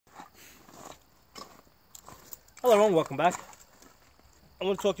Hello everyone, welcome back. I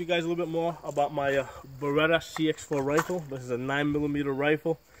want to talk to you guys a little bit more about my Beretta CX4 rifle. This is a 9mm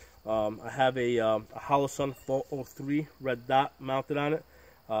rifle. I have a Holosun 403 red dot mounted on it.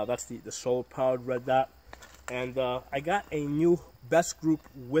 That's the solar powered red dot. And I got a new best group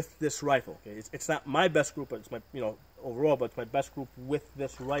with this rifle. Okay? It's not my best group, but it's my, overall, but it's my best group with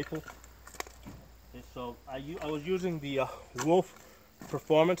this rifle. Okay, so I was using the Wolf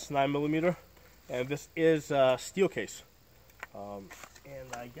Performance 9mm. And this is steel case. And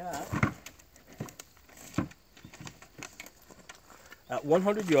I got, at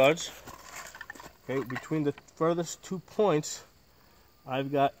 100 yards, okay, between the furthest 2 points,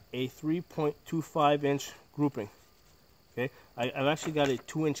 I've got a 3.25 inch grouping. Okay, I've actually got a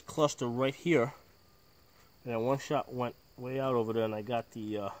 2-inch cluster right here, and one shot went way out over there, and I got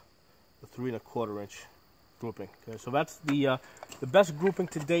the 3.25 inch grouping. Okay, so that's the best grouping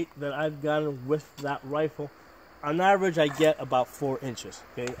to date that I've gotten with that rifle. On average, I get about 4 inches.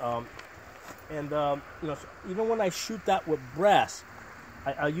 Okay, so even when I shoot that with brass,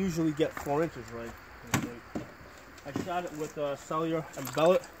 I usually get 4 inches, right? Okay. I shot it with cellular and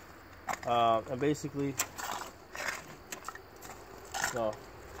bellet, and basically, so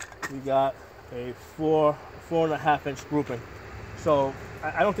we got a 4.5 inch grouping. So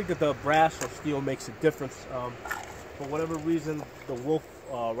I don't think that the brass or steel makes a difference. For whatever reason, the Wolf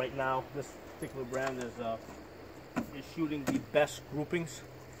right now, this particular brand is shooting the best groupings.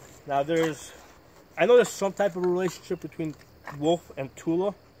 Now I know there's some type of relationship between Wolf and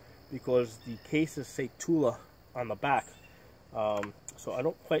Tula, because the cases say Tula on the back. So I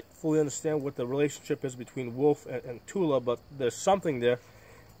don't quite fully understand what the relationship is between Wolf and Tula, but there's something there.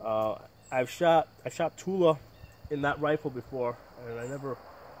 I've shot Tula in that rifle before, and I never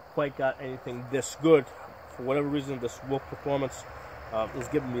quite got anything this good. For whatever reason, this Wolf Performance is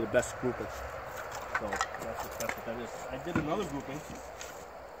giving me the best grouping. So that's what that is. I did another grouping.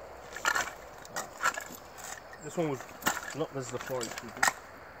 This one was, no, this is the 4-inch grouping.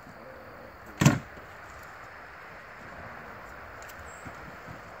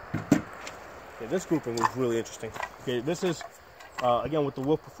 Okay, this grouping was really interesting. Okay, this is, again, with the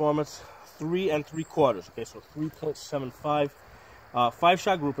Wolf Performance, 3 3/4. Okay, so 3.75.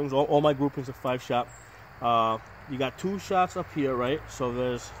 5-shot groupings. All my groupings are 5-shot. You got 2 shots up here, right? So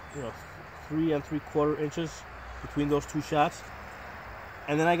there's 3 3/4 inches between those 2 shots,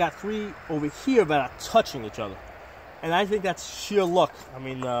 and then I got 3 over here that are touching each other, and I think that's sheer luck. I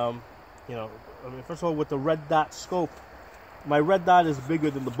mean, first of all, with the red dot scope, my red dot is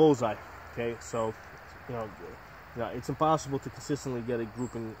bigger than the bullseye. Okay, so it's impossible to consistently get a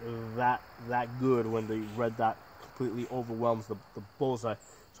grouping that good when the red dot completely overwhelms the bullseye.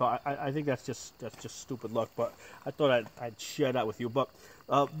 So I think that's just stupid luck. But I thought I'd share that with you. But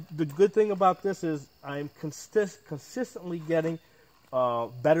the good thing about this is I'm consistently getting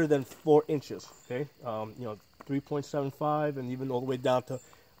better than 4 inches. Okay, 3.75 and even all the way down to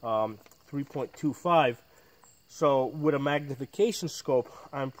 3.25. So with a magnification scope,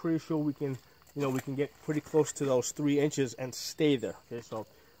 I'm pretty sure we can get pretty close to those 3 inches and stay there. Okay, so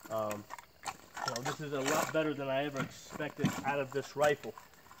this is a lot better than I ever expected out of this rifle.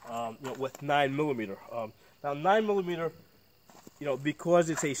 With 9mm. Now 9mm, because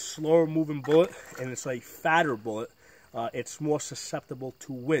it's a slower moving bullet and it's a fatter bullet, it's more susceptible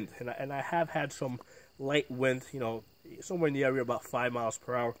to wind. And I have had some light wind, somewhere in the area about 5 miles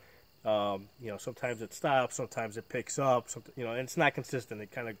per hour. Sometimes it stops, sometimes it picks up, and it's not consistent.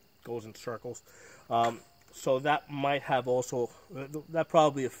 It kind of goes in circles. So that might have also, that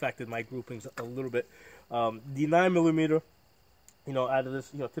probably affected my groupings a little bit. The 9mm, out of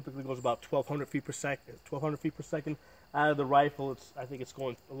this, typically goes about 1,200 feet per second. 1,200 feet per second. Out of the rifle, I think it's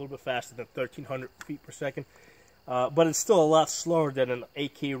going a little bit faster than 1,300 feet per second. But it's still a lot slower than an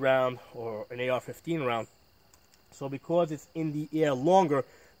AK round or an AR-15 round. So because it's in the air longer,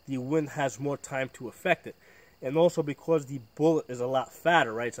 the wind has more time to affect it. And also because the bullet is a lot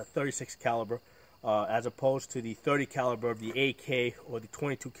fatter, right? It's a 36 caliber, as opposed to the 30 caliber of the AK or the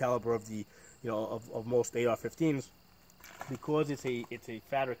 22 caliber of the, of most AR-15s. Because it's a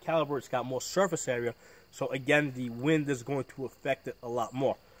fatter caliber, it's got more surface area. So again, the wind is going to affect it a lot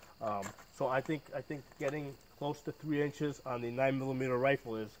more. So I think getting close to 3 inches on the 9mm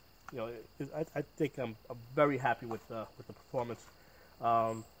rifle is, I think I'm very happy with the performance.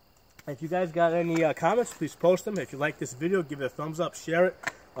 If you guys got any comments, please post them. If you like this video, give it a thumbs up, share it.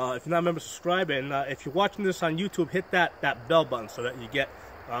 If you're not a member, subscribe. And if you're watching this on YouTube, hit that bell button so that you get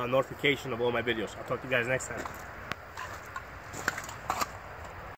notification of all my videos. I'll talk to you guys next time.